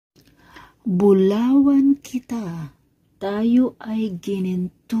Bulawan kita, tayo ay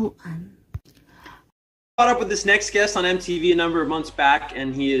ginintuan. Caught up with this next guest on MTV a number of months back,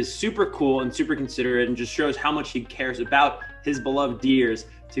 and he is super cool and super considerate and just shows how much he cares about his beloved deers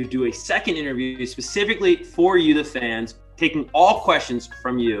to do a second interview specifically for you, the fans, taking all questions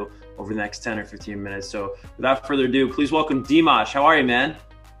from you over the next 10 or 15 minutes. So without further ado, please welcome Dimash. How are you, man?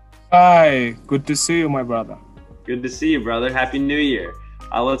 Hi, good to see you, my brother. Good to see you, brother. Happy New Year.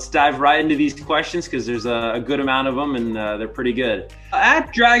 Let's dive right into these questions because there's a good amount of them and they're pretty good.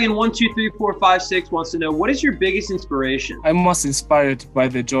 At Dragon123456 wants to know, what is your biggest inspiration? I'm most inspired by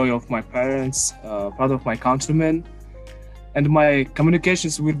the joy of my parents, proud of my countrymen, and my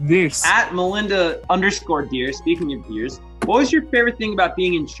communications with deers. At Melinda_deer, speaking of deers, what was your favorite thing about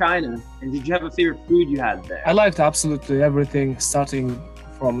being in China? And did you have a favorite food you had there? I liked absolutely everything, starting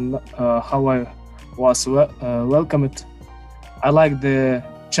from how I was welcomed. I like the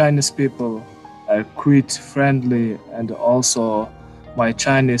Chinese people, quite friendly, and also my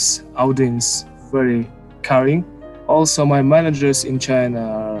Chinese audience very caring. Also, my managers in China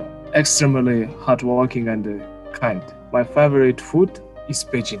are extremely hardworking and kind. My favorite food is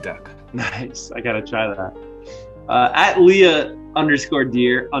Beijing duck. Nice, I gotta try that. At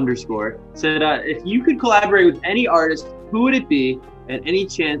Leah_deer_ said, if you could collaborate with any artist, who would it be? And any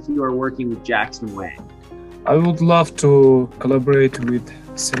chance you are working with Jackson Wang? I would love to collaborate with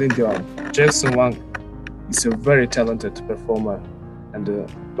Celine Dion. Jackson Wang is a very talented performer and a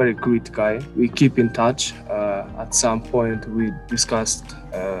very great guy. We keep in touch. At some point we discussed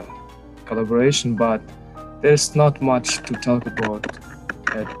collaboration, but there's not much to talk about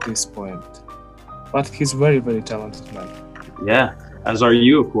at this point. But he's very, very talented man. Yeah, as are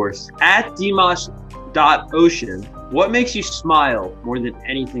you, of course. At Dimash.ocean, what makes you smile more than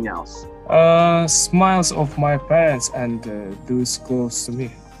anything else? Smiles of my parents and those close to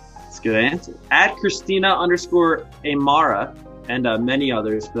me. That's a good answer. At Christina_Amara, and many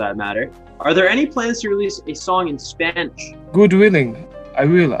others for that matter, are there any plans to release a song in Spanish? Good willing. I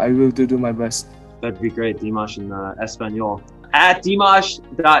will do my best. That'd be great, Dimash in Espanol. At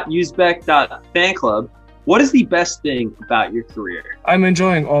Dimash.uzbek.fanclub, what is the best thing about your career? I'm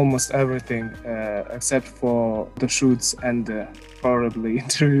enjoying almost everything except for the shoots and probably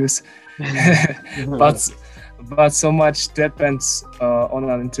interviews. but so much depends on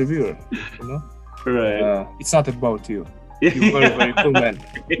an interviewer, you know. Right. It's not about you. You're very, very cool man.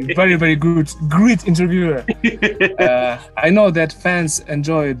 You're very, very great interviewer. I know that fans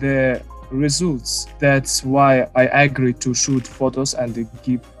enjoy the results. That's why I agree to shoot photos and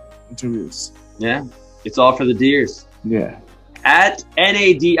give interviews. Yeah, it's all for the deers. Yeah. At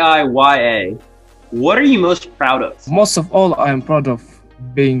NADIYA, what are you most proud of? Most of all, I am proud of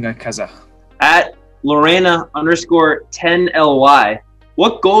being a Kazakh. At Lorena_10LY,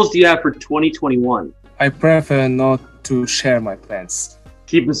 what goals do you have for 2021? I prefer not to share my plans.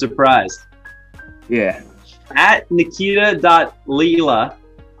 Keep them surprised. Yeah. At Nikita.Leela,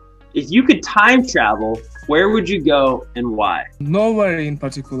 if you could time travel, where would you go and why? Nowhere in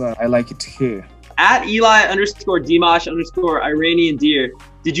particular. I like it here. At Eli_Dimash_Iranian deer,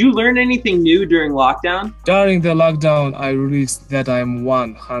 did you learn anything new during lockdown? During the lockdown, I realized that I'm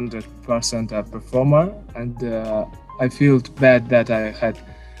 100% a performer, and I felt bad that I had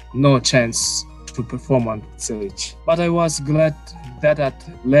no chance to perform on stage. But I was glad that at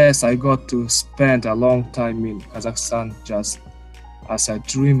last I got to spend a long time in Kazakhstan, just as I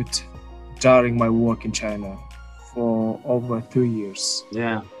dreamed during my work in China for over 2 years.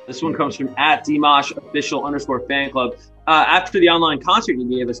 Yeah. This one comes from at Dimash_official_fanclub. After the online concert you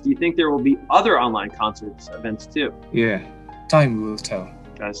gave us, do you think there will be other online concerts events too? Yeah, time will tell.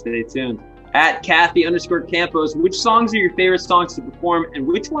 Gotta stay tuned. At Kathy_Campos, which songs are your favorite songs to perform and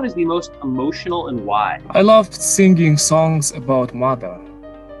which one is the most emotional and why? I love singing songs about mother.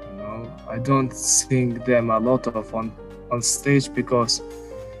 You know, I don't sing them a lot of on stage because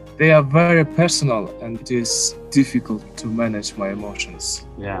they are very personal and it is difficult to manage my emotions.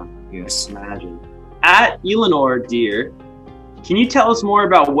 Yeah. Yes. Imagine. At Eleanor deer, can you tell us more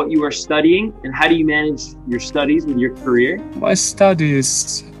about what you are studying and how do you manage your studies with your career? My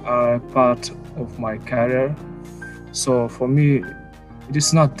studies are part of my career, so for me it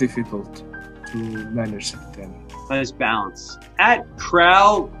is not difficult to manage them. Nice balance. At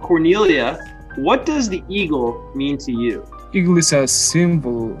Kral Cornelia, what does the eagle mean to you? Eagle is a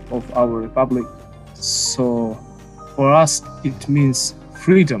symbol of our republic, so for us it means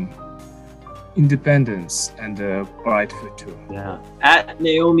freedom, independence, and a bright future. Yeah. At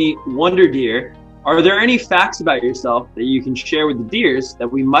Naomi Wonderdeer, are there any facts about yourself that you can share with the deers that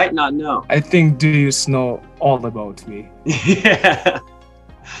we might not know? I think deers know all about me. Yeah.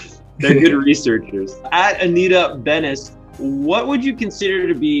 They're good researchers. At Anita Benes, what would you consider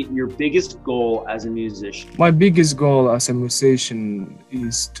to be your biggest goal as a musician? My biggest goal as a musician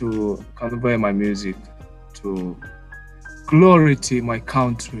is to convey my music to glorify my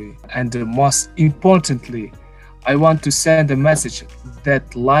country, and most importantly, I want to send a message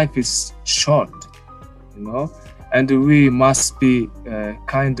that life is short, you know, and we must be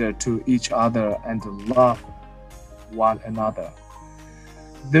kinder to each other and love one another.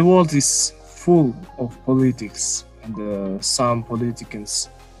 The world is full of politics, and some politicians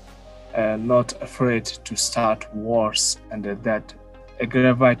are not afraid to start wars, and that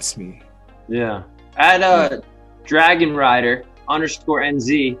aggravates me. Yeah. At Dragon Rider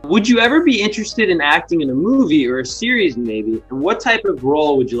 _NZ, would you ever be interested in acting in a movie or a series maybe? And what type of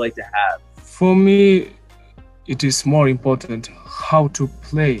role would you like to have? For me, it is more important how to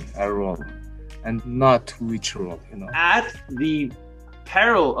play a role and not which role, you know. At the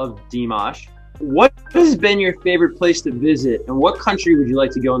peril of Dimash, what has been your favorite place to visit, and what country would you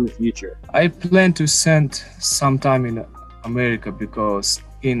like to go in the future? I plan to spend some time in America because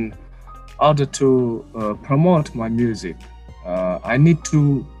in order to promote my music, I need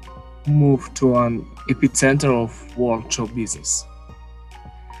to move to an epicenter of world show business.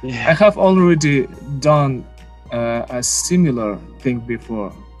 Yeah. I have already done a similar thing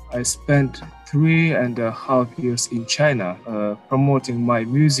before. I spent 3.5 years in China promoting my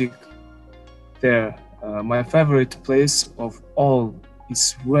music there. My favorite place of all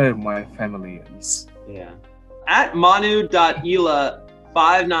is where my family is. Yeah. At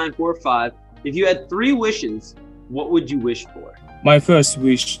Manu.ela5945, if you had 3 wishes, what would you wish for? My first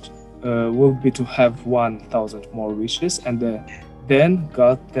wish will be to have 1,000 more wishes, and then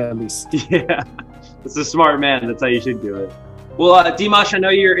got the list. Yeah, that's a smart man. That's how you should do it. Well, Dimash, I know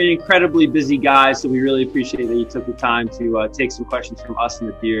you're an incredibly busy guy, so we really appreciate that you took the time to take some questions from us and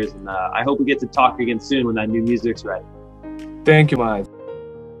the Deers, and I hope we get to talk again soon when that new music's ready. Thank you, Mike.